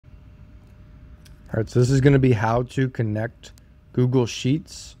All right, so this is going to be how to connect Google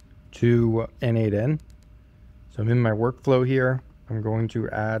Sheets to n8n. So I'm in my workflow here. I'm going to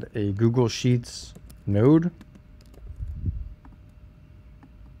add a Google Sheets node.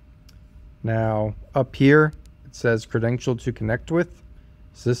 Now up here, it says credential to connect with.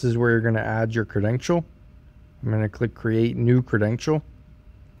 So this is where you're going to add your credential. I'm going to click create new credential.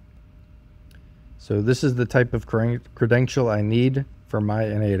 So this is the type of credential I need for my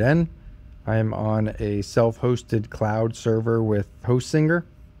n8n. I am on a self-hosted cloud server with HostSinger.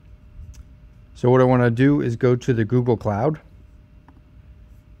 So what I want to do is go to the Google Cloud.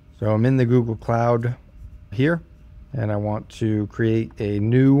 So I'm in the Google Cloud here, and I want to create a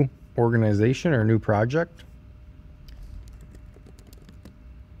new organization or new project.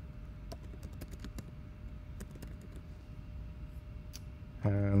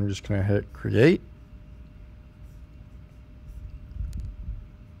 And I'm just going to hit create.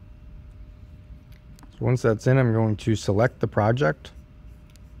 So once that's in, I'm going to select the project.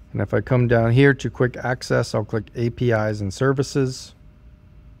 And if I come down here to quick access, I'll click APIs and services.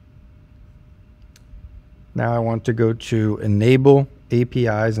 Now I want to go to enable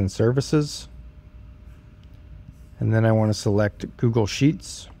APIs and services. And then I want to select Google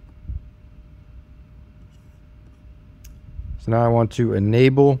Sheets. So now I want to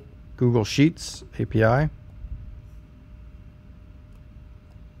enable Google Sheets API.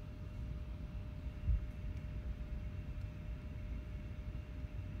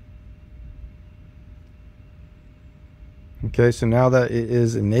 Okay, so now that it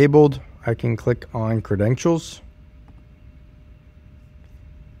is enabled, I can click on credentials.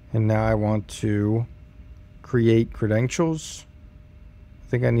 And now I want to create credentials. I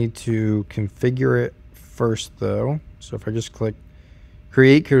think I need to configure it first though. So if I just click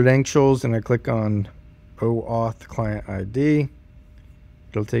create credentials and I click on OAuth client ID,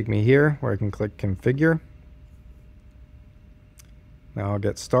 it'll take me here where I can click configure. Now I'll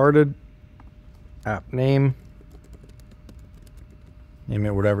get started. App name. Name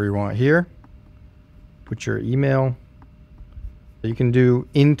it whatever you want here. Put your email. You can do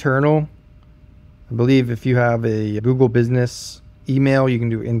internal. I believe if you have a Google Business email, you can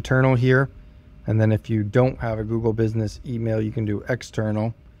do internal here. And then if you don't have a Google Business email, you can do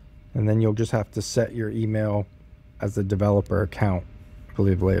external. And then you'll just have to set your email as a developer account, I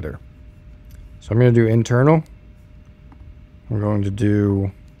believe, later. So I'm going to do internal. I'm going to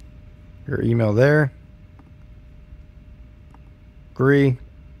do your email there. Agree,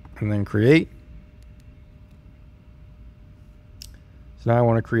 and then create. So now I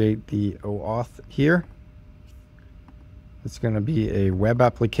want to create the OAuth here. It's going to be a web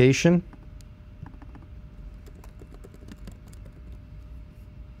application.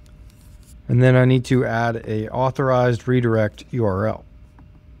 And then I need to add a authorized redirect URL.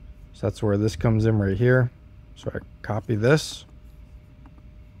 So that's where this comes in right here. So I copy this,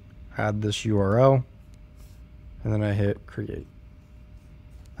 add this URL, and then I hit create.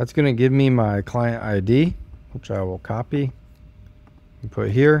 That's going to give me my client ID, which I will copy and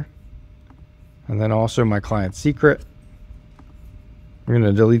put here. And then also my client secret. I'm going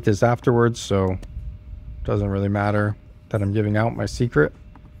to delete this afterwards, so it doesn't really matter that I'm giving out my secret.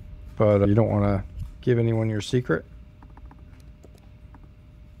 But you don't want to give anyone your secret.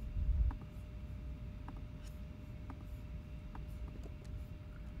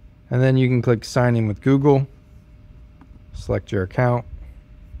 And then you can click sign in with Google. Select your account.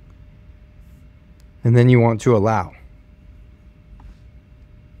 And then you want to allow.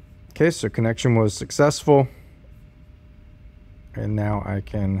 Okay, so connection was successful. And now I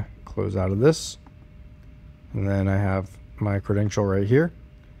can close out of this. And then I have my credential right here.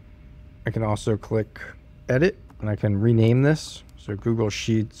 I can also click edit and I can rename this. So Google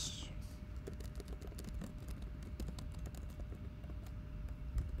Sheets.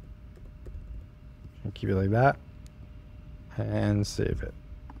 Keep it like that. And save it.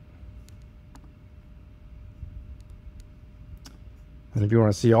 And if you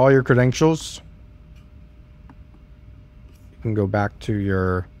want to see all your credentials, you can go back to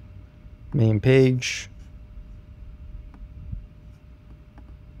your main page.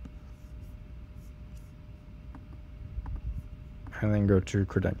 And then go to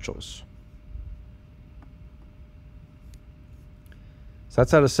credentials. So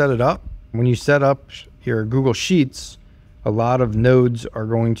that's how to set it up. When you set up your Google Sheets, a lot of nodes are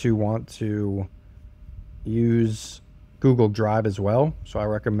going to want to use Google Drive as well. So I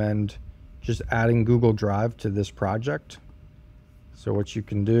recommend just adding Google Drive to this project. So what you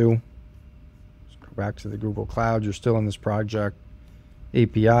can do is go back to the Google Cloud. You're still in this project.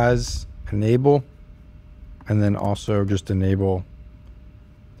 APIs, enable, and then also just enable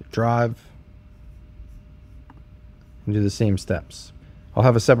the drive. and do the same steps. I'll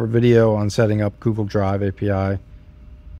have a separate video on setting up Google Drive API